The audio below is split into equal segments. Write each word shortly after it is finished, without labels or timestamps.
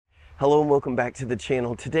Hello and welcome back to the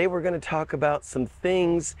channel. Today we're going to talk about some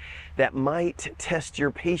things that might test your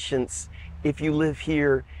patience if you live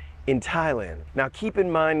here in Thailand. Now keep in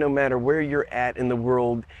mind, no matter where you're at in the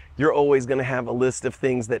world, you're always going to have a list of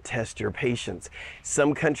things that test your patience.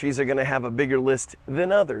 Some countries are going to have a bigger list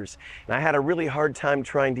than others. And I had a really hard time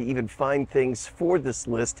trying to even find things for this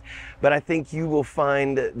list, but I think you will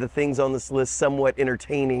find the things on this list somewhat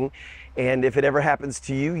entertaining. And if it ever happens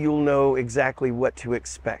to you, you'll know exactly what to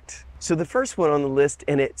expect. So the first one on the list,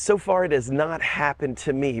 and so far it has not happened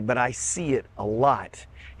to me, but I see it a lot.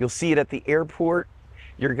 You'll see it at the airport.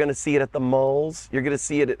 You're going to see it at the malls. You're going to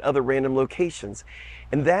see it at other random locations.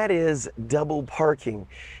 And that is double parking.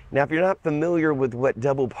 Now, if you're not familiar with what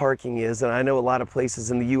double parking is, and I know a lot of places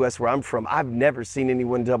in the U.S. where I'm from, I've never seen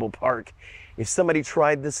anyone double park. If somebody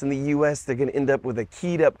tried this in the U.S., they're going to end up with a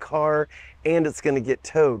keyed up car and it's going to get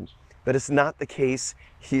towed. But it's not the case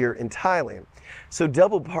here in Thailand. So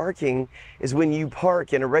double parking is when you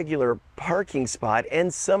park in a regular parking spot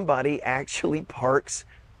and somebody actually parks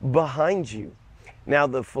behind you. Now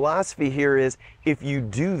the philosophy here is if you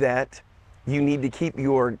do that, you need to keep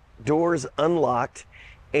your doors unlocked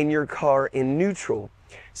and your car in neutral.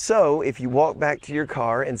 So if you walk back to your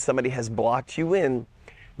car and somebody has blocked you in,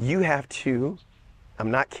 you have to, I'm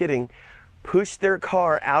not kidding, push their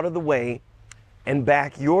car out of the way and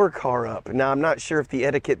back your car up. Now, I'm not sure if the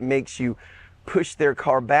etiquette makes you push their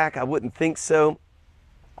car back. I wouldn't think so,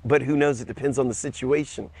 but who knows? It depends on the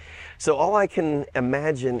situation. So all I can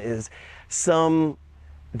imagine is some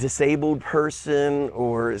disabled person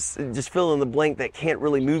or just fill in the blank that can't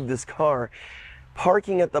really move this car,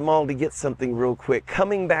 parking at the mall to get something real quick,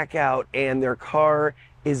 coming back out and their car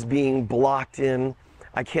is being blocked in.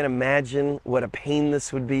 I can't imagine what a pain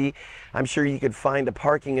this would be. I'm sure you could find a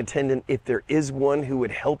parking attendant if there is one who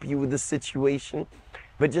would help you with this situation,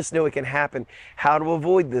 but just know it can happen. How to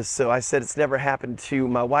avoid this? So I said it's never happened to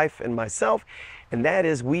my wife and myself, and that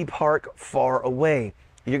is we park far away.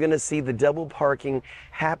 You're going to see the double parking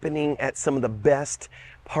happening at some of the best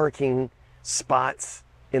parking spots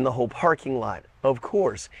in the whole parking lot. Of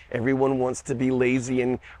course, everyone wants to be lazy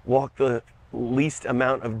and walk the least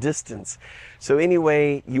amount of distance. So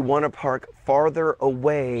anyway, you want to park farther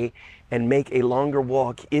away and make a longer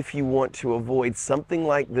walk if you want to avoid something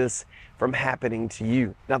like this from happening to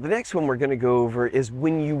you. Now the next one we're going to go over is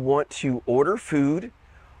when you want to order food,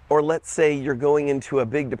 or let's say you're going into a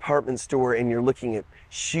big department store and you're looking at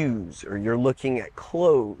shoes or you're looking at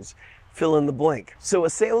clothes. Fill in the blank. So a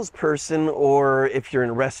salesperson, or if you're in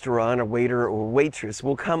a restaurant, a waiter or waitress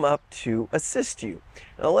will come up to assist you.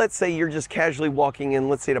 Now let's say you're just casually walking in,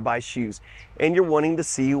 let's say to buy shoes, and you're wanting to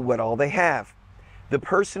see what all they have. The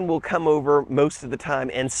person will come over most of the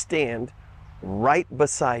time and stand right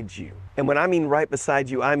beside you. And when I mean right beside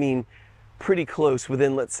you, I mean pretty close,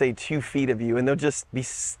 within let's say 2 feet of you, and they'll just be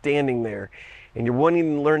standing there. And you're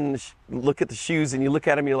wanting to learn to look at the shoes, and you look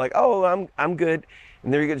at them and you're like, oh, I'm good.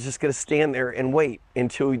 And they're just going to stand there and wait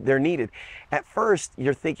until they're needed. At first,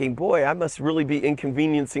 you're thinking, boy, I must really be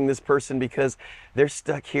inconveniencing this person because they're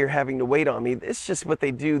stuck here having to wait on me. It's just what they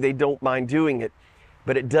do. They don't mind doing it.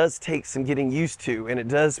 But it does take some getting used to, and it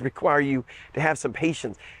does require you to have some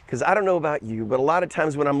patience. Because I don't know about you, but a lot of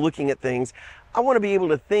times when I'm looking at things, I want to be able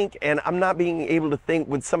to think, and I'm not being able to think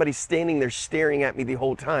when somebody's standing there staring at me the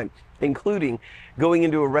whole time, including going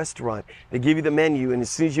into a restaurant. They give you the menu, and as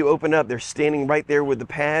soon as you open up, they're standing right there with the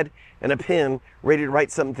pad and a pen ready to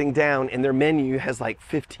write something down, and their menu has like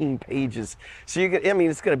 15 pages. So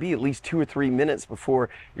it's going to be at least 2 or 3 minutes before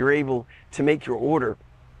you're able to make your order.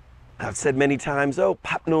 I've said many times, oh,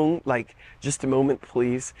 pap nung, like just a moment,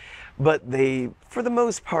 please. But they, for the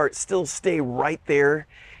most part, still stay right there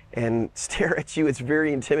and stare at you. It's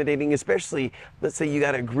very intimidating, especially, let's say you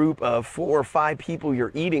got a group of 4 or 5 people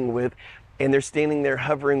you're eating with, and they're standing there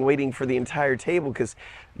hovering, waiting for the entire table, because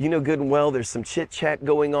you know good and well there's some chit chat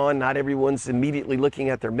going on. Not everyone's immediately looking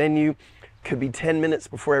at their menu. Could be 10 minutes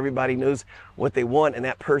before everybody knows what they want, and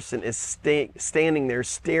that person is standing there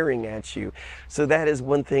staring at you. So that is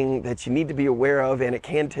one thing that you need to be aware of, and it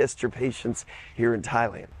can test your patience here in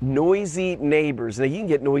Thailand. Noisy neighbors. Now you can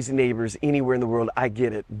get noisy neighbors anywhere in the world, I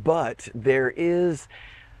get it, but there is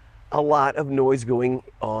a lot of noise going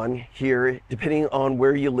on here depending on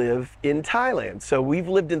where you live in Thailand. So we've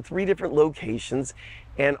lived in 3 different locations,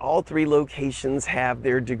 and all 3 locations have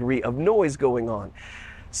their degree of noise going on.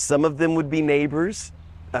 Some of them would be neighbors,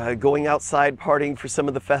 going outside, partying for some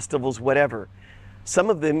of the festivals, whatever. Some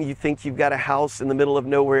of them you think you've got a house in the middle of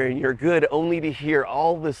nowhere and you're good, only to hear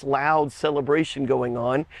all this loud celebration going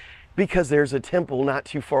on because there's a temple not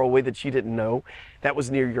too far away that you didn't know that was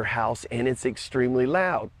near your house, and it's extremely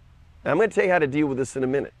loud. I'm going to tell you how to deal with this in a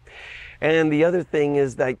minute. And the other thing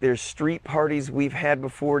is that there's street parties we've had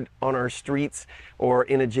before on our streets or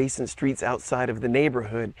in adjacent streets outside of the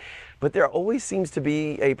neighborhood. But there always seems to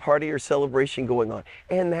be a party or celebration going on.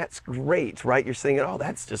 And that's great, right? You're saying, oh,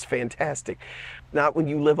 that's just fantastic. Not when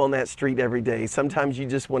you live on that street every day. Sometimes you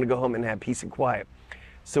just want to go home and have peace and quiet.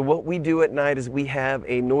 So what we do at night is we have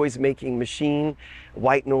a noise-making machine,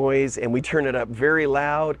 white noise, and we turn it up very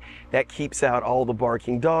loud. That keeps out all the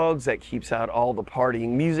barking dogs, that keeps out all the partying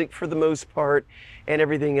music for the most part, and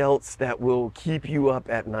everything else that will keep you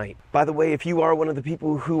up at night. By the way, if you are one of the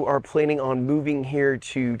people who are planning on moving here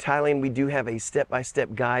to Thailand, we do have a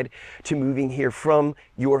step-by-step guide to moving here from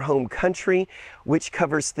your home country, which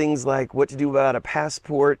covers things like what to do about a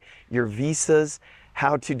passport, your visas,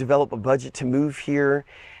 how to develop a budget to move here,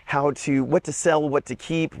 what to sell, what to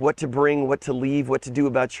keep, what to bring, what to leave, what to do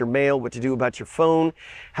about your mail, what to do about your phone,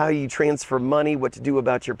 how you transfer money, what to do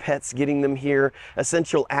about your pets, getting them here,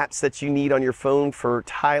 essential apps that you need on your phone for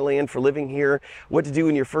Thailand, for living here, what to do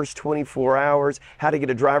in your first 24 hours, how to get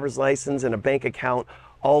a driver's license and a bank account,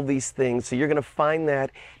 all these things. So you're going to find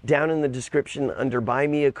that down in the description under Buy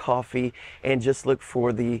Me a Coffee, and just look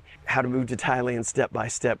for the How to Move to Thailand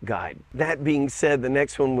Step-by-Step guide. That being said, the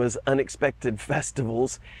next one was unexpected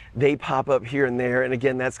festivals. They pop up here and there, and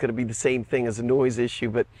again, that's going to be the same thing as a noise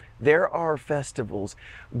issue, but there are festivals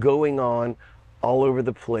going on all over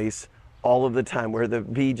the place all of the time, where there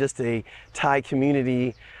be just a Thai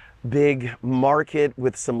community big market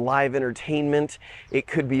with some live entertainment. It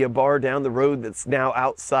could be a bar down the road that's now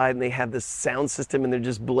outside and they have this sound system and they're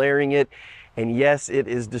just blaring it. And yes, it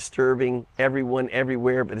is disturbing everyone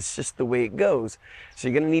everywhere, but it's just the way it goes. So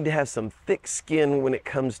you're going to need to have some thick skin when it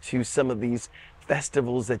comes to some of these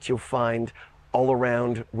festivals that you'll find all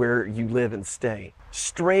around where you live and stay.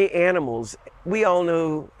 Stray animals. We all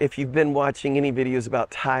know, if you've been watching any videos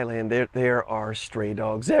about Thailand, there are stray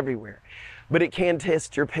dogs everywhere. But it can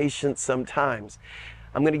test your patience sometimes.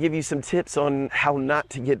 I'm going to give you some tips on how not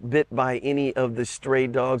to get bit by any of the stray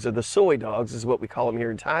dogs, or the soy dogs is what we call them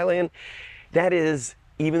here in Thailand. That is,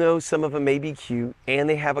 even though some of them may be cute and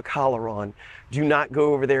they have a collar on, do not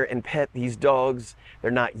go over there and pet these dogs.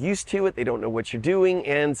 They're not used to it, they don't know what you're doing,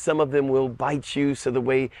 and some of them will bite you. So the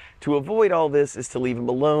way to avoid all this is to leave them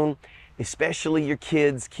alone. Especially your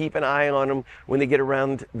kids, keep an eye on them. When they get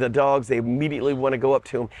around the dogs, they immediately want to go up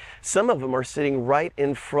to them. Some of them are sitting right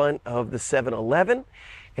in front of the 7-Eleven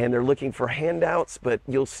and they're looking for handouts, but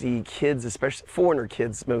you'll see kids, especially foreigner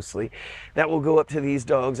kids mostly, that will go up to these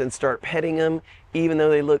dogs and start petting them. Even though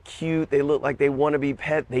they look cute, they look like they want to be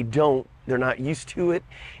pet, they don't. They're not used to it,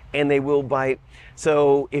 and they will bite.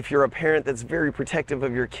 So if you're a parent that's very protective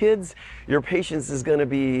of your kids, your patience is going to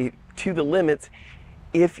be to the limit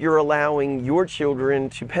if you're allowing your children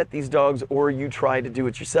to pet these dogs, or you try to do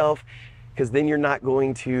it yourself, because then you're not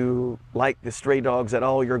going to like the stray dogs at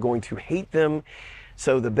all. You're going to hate them.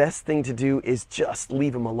 So the best thing to do is just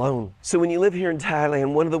leave them alone. So when you live here in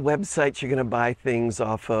Thailand, one of the websites you're going to buy things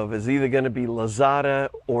off of is either going to be Lazada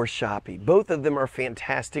or Shopee. Both of them are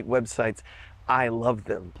fantastic websites. I love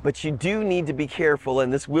them. But you do need to be careful,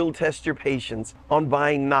 and this will test your patience, on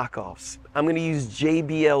buying knockoffs. I'm going to use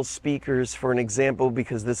JBL speakers for an example,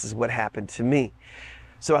 because this is what happened to me.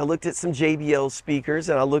 So I looked at some JBL speakers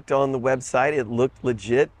and I looked on the website. It looked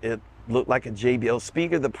legit. It looked like a JBL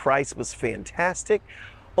speaker. The price was fantastic,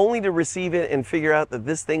 only to receive it and figure out that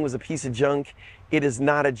this thing was a piece of junk. It is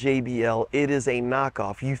not a JBL. It is a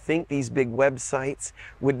knockoff. You think these big websites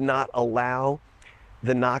would not allow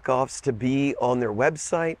the knockoffs to be on their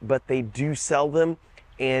website, but they do sell them.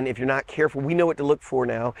 And if you're not careful, we know what to look for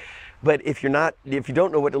now, but if you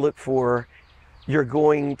don't know what to look for, you're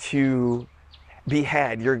going to be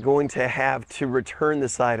had. You're going to have to return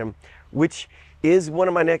this item, which is one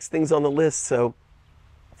of my next things on the list. So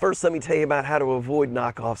first, let me tell you about how to avoid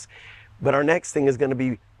knockoffs, but our next thing is going to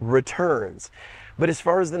be returns. But as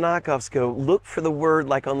far as the knockoffs go, look for the word,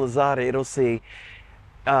 like on Lazada, it'll say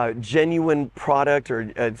genuine product,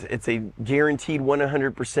 or it's a guaranteed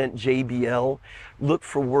 100% JBL. Look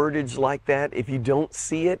for wordage like that. If you don't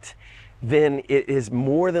see it, then it is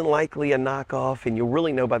more than likely a knockoff, and you'll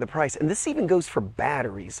really know by the price. And this even goes for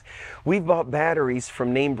batteries. We've bought batteries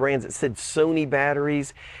from name brands that said Sony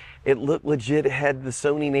batteries. It looked legit, it had the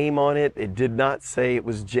Sony name on it. It did not say it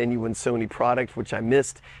was genuine Sony product, which I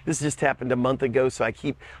missed. This just happened a month ago, so I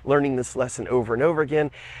keep learning this lesson over and over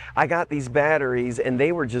again. I got these batteries and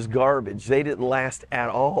they were just garbage. They didn't last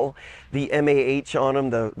at all. The MAH on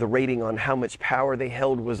them, the rating on how much power they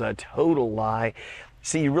held, was a total lie.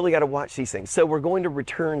 So you really got to watch these things. So we're going to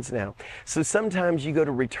returns now. So sometimes you go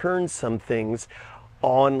to return some things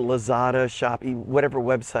on Lazada, Shopee, whatever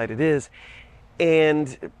website it is,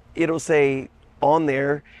 and it'll say on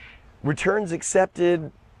there, returns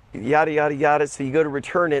accepted, yada, yada, yada. So you go to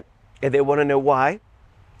return it and they want to know why.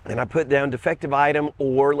 And I put down defective item,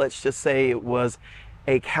 or let's just say it was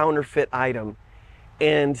a counterfeit item.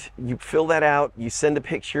 And you fill that out, you send a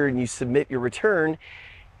picture and you submit your return,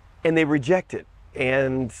 and they reject it.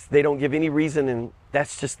 And they don't give any reason, and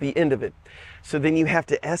that's just the end of it. So then you have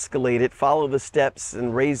to escalate it, follow the steps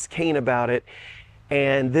and raise Cain about it,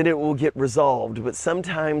 and then it will get resolved. But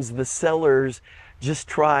sometimes the sellers just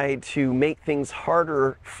try to make things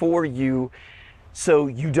harder for you so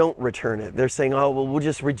you don't return it. They're saying, oh, well, we'll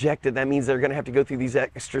just reject it. That means they're going to have to go through these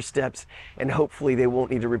extra steps, and hopefully they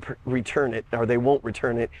won't need to return it, or they won't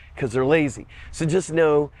return it because they're lazy. So just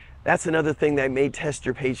know that's another thing that may test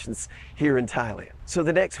your patience here in Thailand. So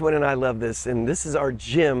the next one, and I love this, and this is our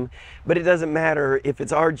gym, but it doesn't matter if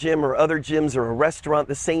it's our gym or other gyms or a restaurant,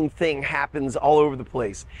 the same thing happens all over the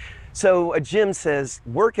place. So a gym says,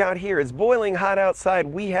 work out here, it's boiling hot outside,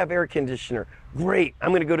 we have air conditioner. Great,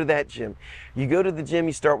 I'm gonna go to that gym. You go to the gym,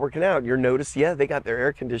 you start working out, you'll notice, yeah, they got their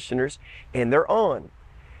air conditioners and they're on.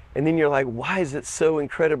 And then you're like, why is it so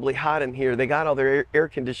incredibly hot in here? They got all their air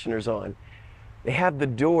conditioners on. They have the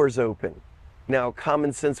doors open. Now,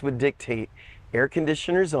 common sense would dictate, air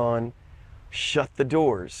conditioners on, shut the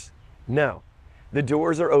doors. No, the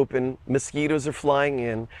doors are open, mosquitoes are flying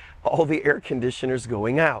in, all the air conditioners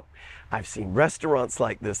going out. I've seen restaurants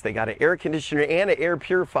like this. They got an air conditioner and an air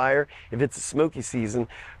purifier, if it's a smoky season,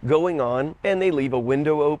 going on, and they leave a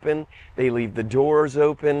window open, they leave the doors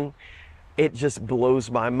open. It just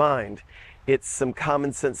blows my mind. It's some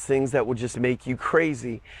common sense things that will just make you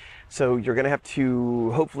crazy. So you're gonna have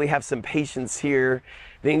to hopefully have some patience here.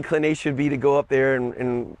 The inclination would be to go up there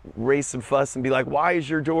and raise some fuss and be like, why is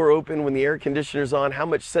your door open when the air conditioner's on? How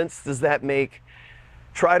much sense does that make?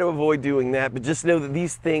 Try to avoid doing that, but just know that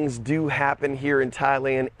these things do happen here in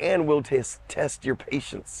Thailand and will test your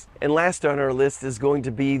patience. And last on our list is going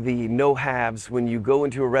to be the no halves. When you go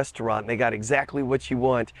into a restaurant and they got exactly what you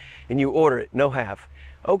want and you order it, no half.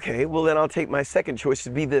 Okay, well then I'll take my second choice to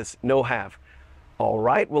be this, no half. All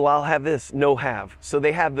right, well I'll have this, no half. So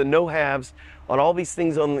they have the no halves on all these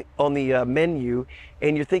things on the menu,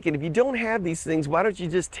 and you're thinking, if you don't have these things, why don't you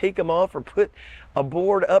just take them off or put a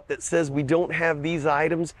board up that says we don't have these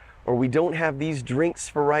items or we don't have these drinks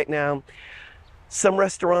for right now? Some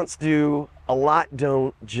restaurants do, a lot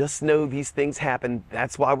don't. Just know these things happen.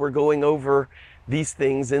 That's why we're going over these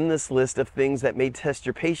things in this list of things that may test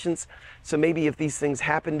your patience. So maybe if these things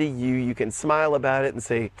happen to you, you can smile about it and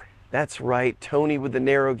say, that's right, Tony with the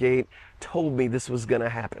narrow gate told me this was gonna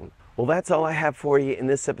happen. Well, that's all I have for you in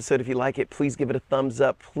this episode. If you like it, please give it a thumbs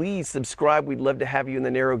up. Please subscribe. We'd love to have you in the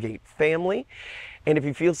Narrow Gate family. And if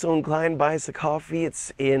you feel so inclined, buy us a coffee.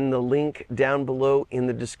 It's in the link down below in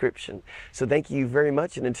the description. So thank you very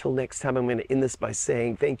much. And until next time, I'm going to end this by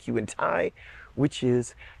saying thank you in Thai, which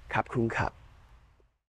is Kap Kun Kap.